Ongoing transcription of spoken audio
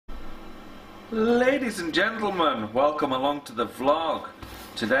Ladies and gentlemen, welcome along to the vlog.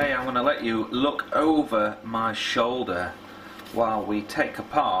 Today I'm going to let you look over my shoulder while we take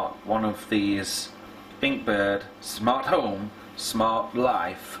apart one of these Inkbird Smart Home, Smart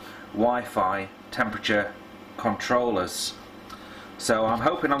Life Wi-Fi temperature controllers. So I'm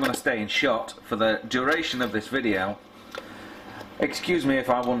hoping I'm going to stay in shot for the duration of this video. Excuse me if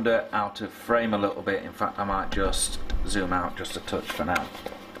I wander out of frame a little bit. In fact, I might just zoom out just a touch for now.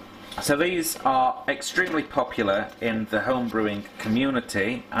 So these are extremely popular in the homebrewing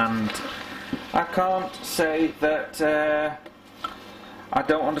community, and I can't say that I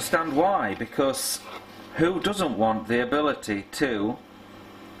don't understand why, because who doesn't want the ability to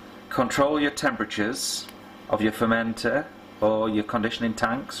control your temperatures of your fermenter or your conditioning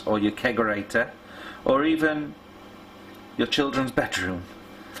tanks or your kegerator or even your children's bedroom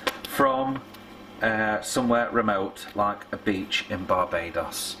from somewhere remote like a beach in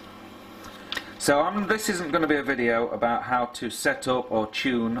Barbados. So this isn't going to be a video about how to set up or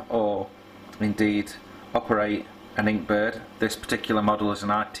tune or indeed operate an Inkbird. This particular model is an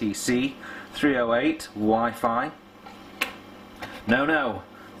ITC 308 Wi-Fi. No,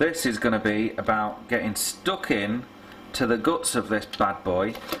 this is going to be about getting stuck in to the guts of this bad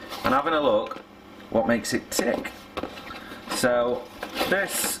boy and having a look what makes it tick. So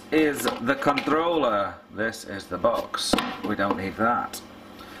this is the controller, this is the box, we don't need that.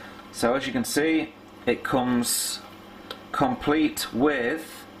 So as you can see, it comes complete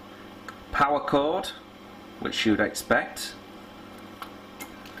with power cord, which you'd expect,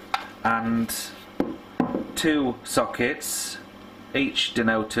 and two sockets, each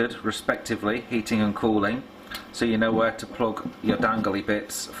denoted respectively heating and cooling, so you know where to plug your dangly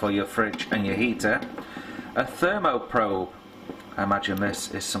bits for your fridge and your heater. A thermo probe, I imagine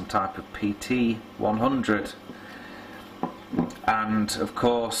this is some type of PT 100, and of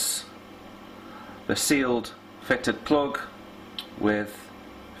course the sealed fitted plug with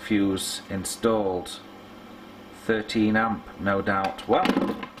fuse installed. 13 amp, no doubt. Well,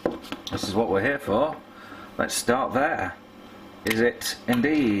 this is what we're here for. Let's start there. Is it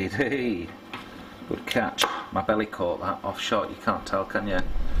indeed? Hey, good catch. My belly caught that off shot, you can't tell, can you?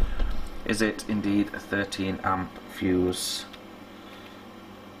 Is it indeed a 13 amp fuse?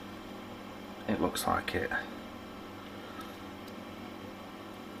 It looks like it.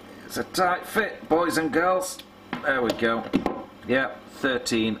 It's a tight fit, boys and girls. There we go. Yep,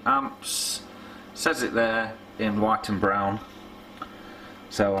 13 amps. Says it there in white and brown.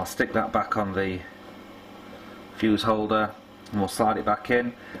 So I'll stick that back on the fuse holder and we'll slide it back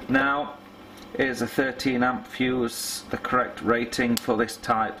in. Now, is a 13 amp fuse the correct rating for this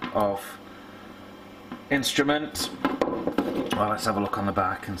type of instrument? Well, let's have a look on the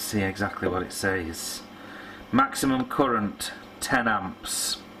back and see exactly what it says. Maximum current 10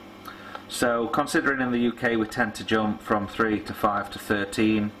 amps. So considering in the UK we tend to jump from 3 to 5 to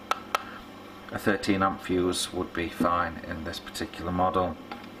 13, a 13 amp fuse would be fine in this particular model.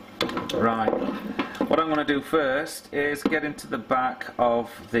 Right, what I'm going to do first is get into the back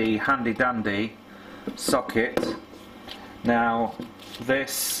of the handy dandy socket. Now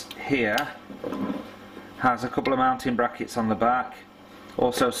this here has a couple of mounting brackets on the back,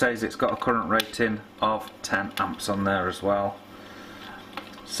 also says it's got a current rating of 10 amps on there as well.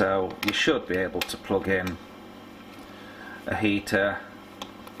 So you should be able to plug in a heater,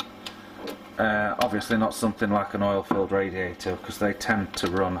 obviously not something like an oil filled radiator because they tend to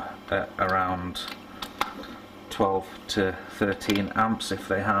run at around 12 to 13 amps if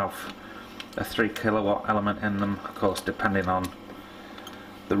they have a 3 kilowatt element in them, of course depending on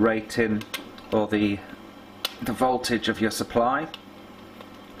the rating or the voltage of your supply.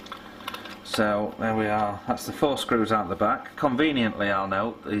 So there we are, that's the 4 screws out the back. Conveniently, I'll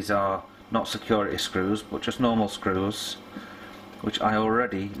note, these are not security screws but just normal screws, which I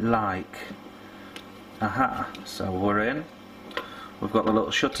already like. Aha, so we're in. We've got the little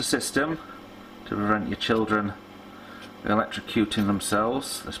shutter system to prevent your children electrocuting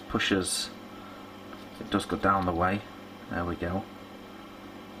themselves. This pushes, it does go down the way, there we go.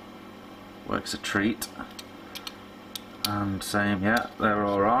 Works a treat. And same, yeah, they're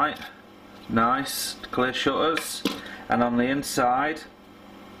alright. Nice clear shutters, and on the inside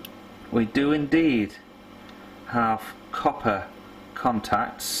we do indeed have copper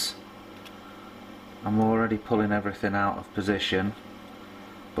contacts. I'm already pulling everything out of position,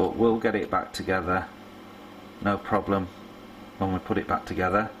 but we'll get it back together, no problem when we put it back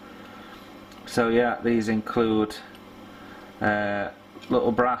together. So yeah, these include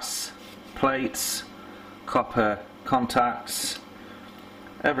little brass plates, copper contacts.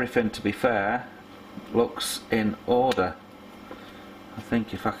 Everything, to be fair, looks in order. I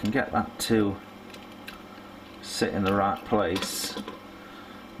think if I can get that to sit in the right place,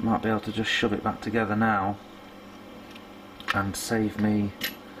 I might be able to just shove it back together now and save me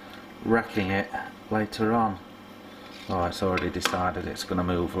wrecking it later on. Oh, it's already decided it's going to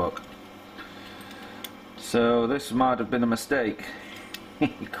move, look. So this might have been a mistake,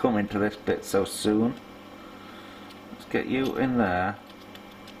 coming to this bit so soon. Let's get you in there,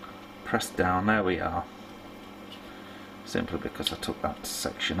 press down, there we are. Simply because I took that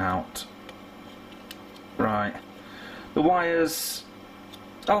section out. Right, the wires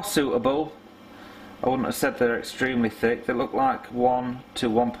are suitable. I wouldn't have said they're extremely thick. They look like 1 to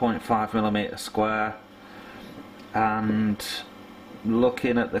 1.5mm square, and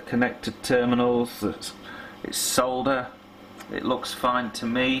looking at the connected terminals, it's solder. It looks fine to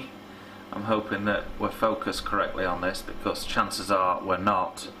me. I'm hoping that we're focused correctly on this, because chances are we're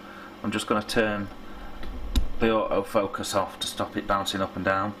not. I'm just going to turn the autofocus off to stop it bouncing up and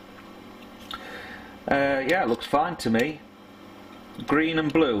down. Yeah, it looks fine to me. Green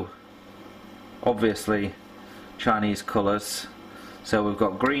and blue, obviously Chinese colours. So we've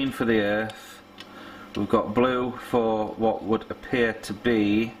got green for the earth, we've got blue for what would appear to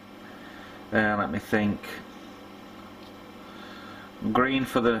be, let me think, green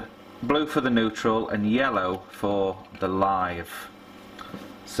for the blue for the neutral, and yellow for the live.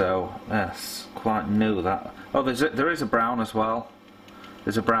 So that's quite new, that. Oh, there is a brown as well.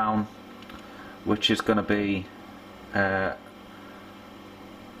 There's a brown which is going to be are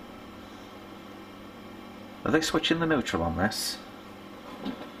they switching the neutral on this?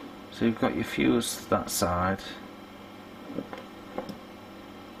 So you've got your fuse that side.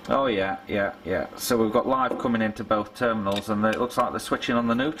 Oh yeah. So we've got live coming into both terminals, and it looks like they're switching on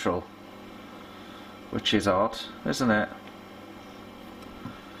the neutral, which is odd, isn't it?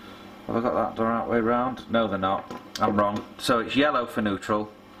 Have I got that the right way round? No, they're not. I'm wrong. So it's yellow for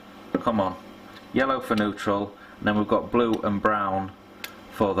neutral. Come on. Yellow for neutral, and then we've got blue and brown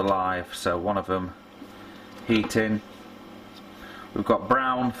for the live. So one of them heating. We've got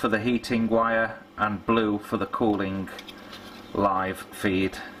brown for the heating wire and blue for the cooling live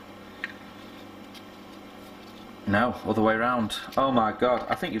feed. No, other way around. Oh my god,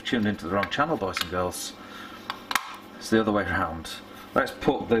 I think you've tuned into the wrong channel, boys and girls. It's the other way around. Let's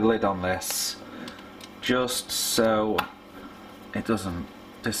put the lid on this just so it doesn't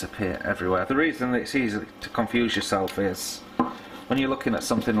disappear everywhere. The reason it's easy to confuse yourself is when you're looking at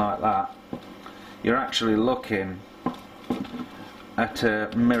something like that, you're actually looking at a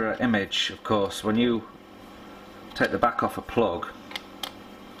mirror image. Of course, when you take the back off a plug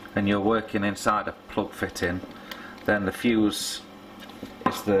and you're working inside a plug fitting, then the fuse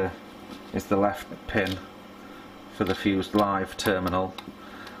is the left pin for the fused live terminal.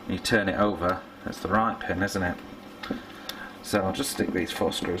 When you turn it over, it's the right pin, isn't it? So I'll just stick these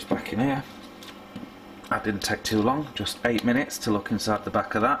 4 screws back in here. That didn't take too long, just 8 minutes to look inside the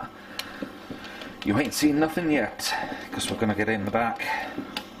back of that. You ain't seen nothing yet, because we're going to get in the back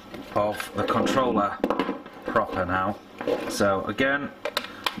of the controller proper now. So again,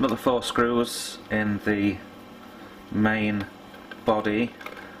 another 4 screws in the main body,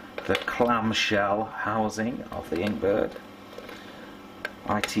 the clamshell housing of the Inkbird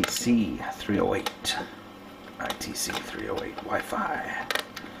ITC 308 Wi-Fi.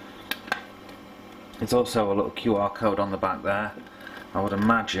 There's also a little QR code on the back there. I would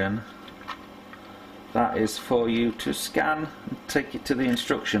imagine that is for you to scan and take it to the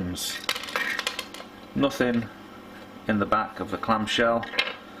instructions. Nothing in the back of the clamshell.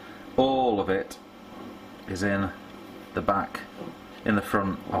 All of it is in the back, in the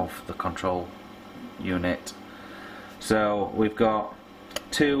front of the control unit. So we've got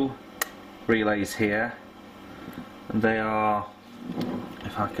 2 relays here, and they are,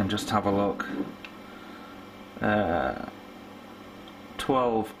 if I can just have a look,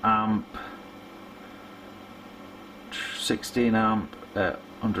 12 amp, 16 amp,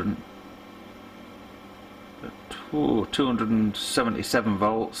 277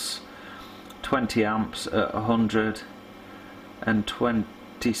 volts, 20 amps at 100, and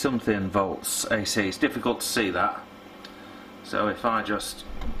 20 something volts AC. It's difficult to see that, so if I just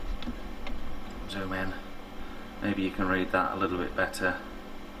zoom in, maybe you can read that a little bit better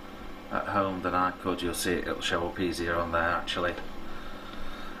at home than I could. You'll see it'll show up easier on there actually.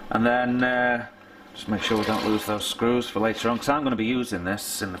 And then just make sure we don't lose those screws for later on, because I'm going to be using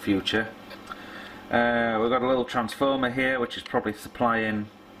this in the future. We've got a little transformer here which is probably supplying,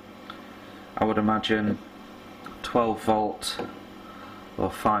 I would imagine, 12 volt or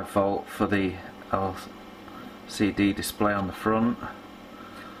 5 volt for the LCD display on the front,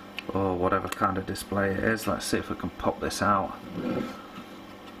 or whatever kind of display it is. Let's see if we can pop this out.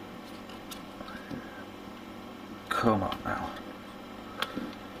 Come on now.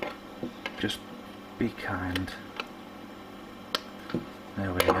 Just be kind.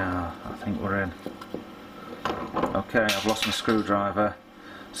 There we are. I think we're in. Okay, I've lost my screwdriver.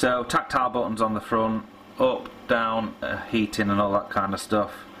 So tactile buttons on the front, up, down, heating and all that kind of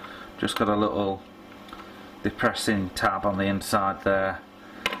stuff. Just got a little depressing tab on the inside there,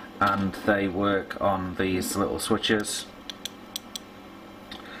 and they work on these little switches.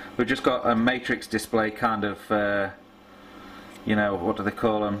 We've just got a matrix display kind of, you know, what do they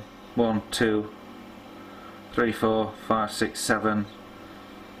call them? 1, 2, 3, 4, 5, 6, 7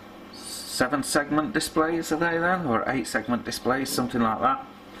 segment displays, are they then? Or 8 segment displays, something like that.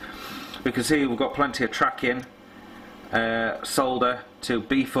 We can see we've got plenty of tracking, solder to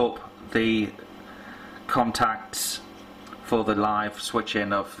beef up the contacts for the live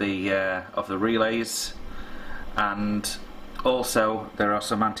switching of the relays, and also there are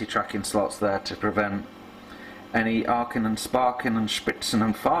some anti-tracking slots there to prevent any arcing and sparking and spritzing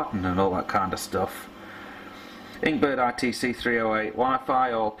and farting and all that kind of stuff. Inkbird ITC308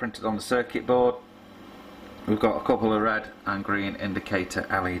 Wi-Fi all printed on the circuit board. We've got a couple of red and green indicator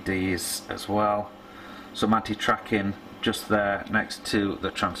LEDs as well. Some anti-tracking just there next to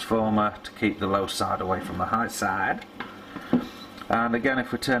the transformer to keep the low side away from the high side. And again,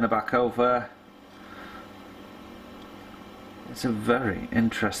 if we turn it back over, it's a very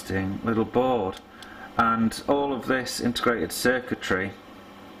interesting little board, and all of this integrated circuitry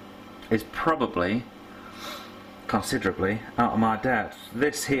is probably considerably out of my depth.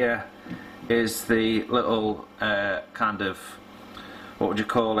 This here is the little kind of, what would you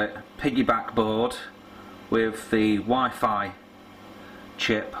call it, piggyback board with the Wi-Fi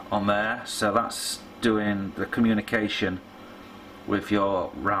chip on there, so that's doing the communication with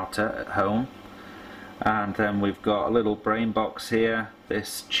your router at home. And then we've got a little brain box here,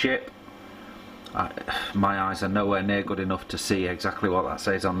 this chip. My eyes are nowhere near good enough to see exactly what that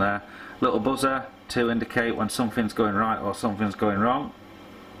says on there. Little buzzer to indicate when something's going right or something's going wrong,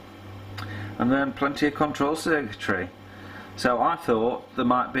 and then plenty of control circuitry. So I thought there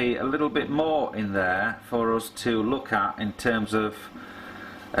might be a little bit more in there for us to look at in terms of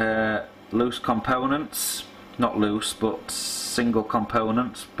loose components, not loose but single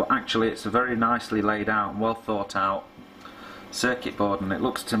components, but actually it's a very nicely laid out and well thought out circuit board, and it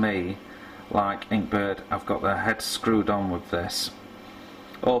looks to me like Inkbird have got their heads screwed on with this.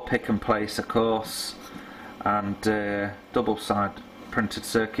 All pick and place, of course, and double side printed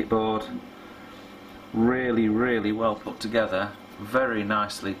circuit board. Really, really well put together, very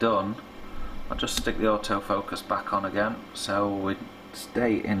nicely done. I'll just stick the autofocus back on again so we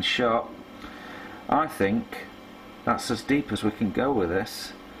stay in shot. I think that's as deep as we can go with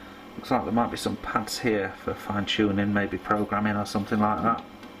this. Looks like there might be some pads here for fine tuning, maybe programming or something like that.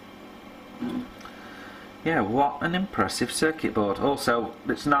 Yeah, what an impressive circuit board. Also,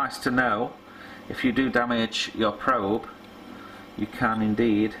 it's nice to know if you do damage your probe, you can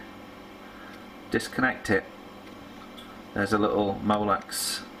indeed disconnect it. There's a little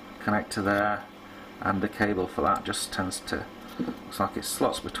Molex connector there, and the cable for that just tends to, looks like it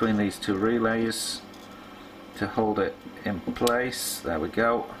slots between these two relays to hold it in place. There we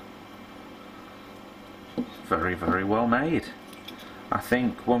go. Very, very well made. I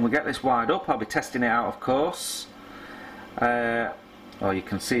think when we get this wired up, I'll be testing it out, of course. Well, you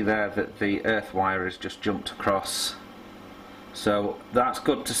can see there that the earth wire has just jumped across, so that's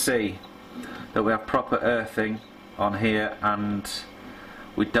good to see that we have proper earthing on here, and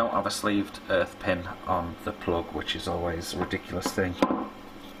we don't have a sleeved earth pin on the plug, which is always a ridiculous thing.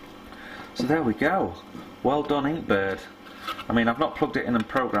 So there we go. Well done, Inkbird. I mean, I've not plugged it in and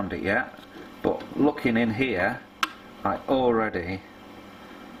programmed it yet, but looking in here, I already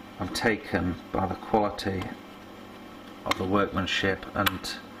am taken by the quality of the workmanship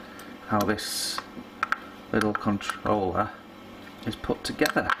and how this little controller is put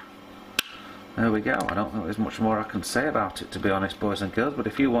together. There we go. I don't think there's much more I can say about it, to be honest, boys and girls, but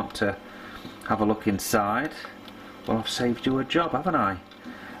if you want to have a look inside, well, I've saved you a job, haven't I?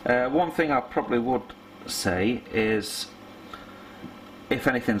 One thing I probably would say is, if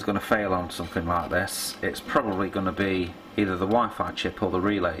anything's going to fail on something like this, it's probably going to be either the Wi-Fi chip or the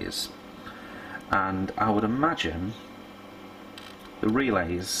relays. And I would imagine the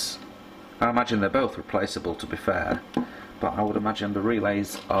relays, I imagine they're both replaceable, to be fair, but I would imagine the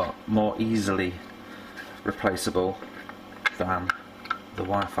relays are more easily replaceable than the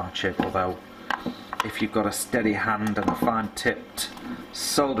Wi-Fi chip, although if you've got a steady hand and a fine-tipped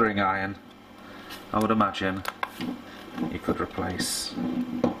soldering iron, I would imagine you could replace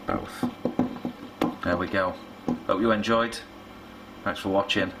both. There we go. Hope you enjoyed. Thanks for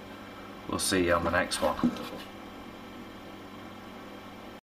watching. We'll see you on the next one.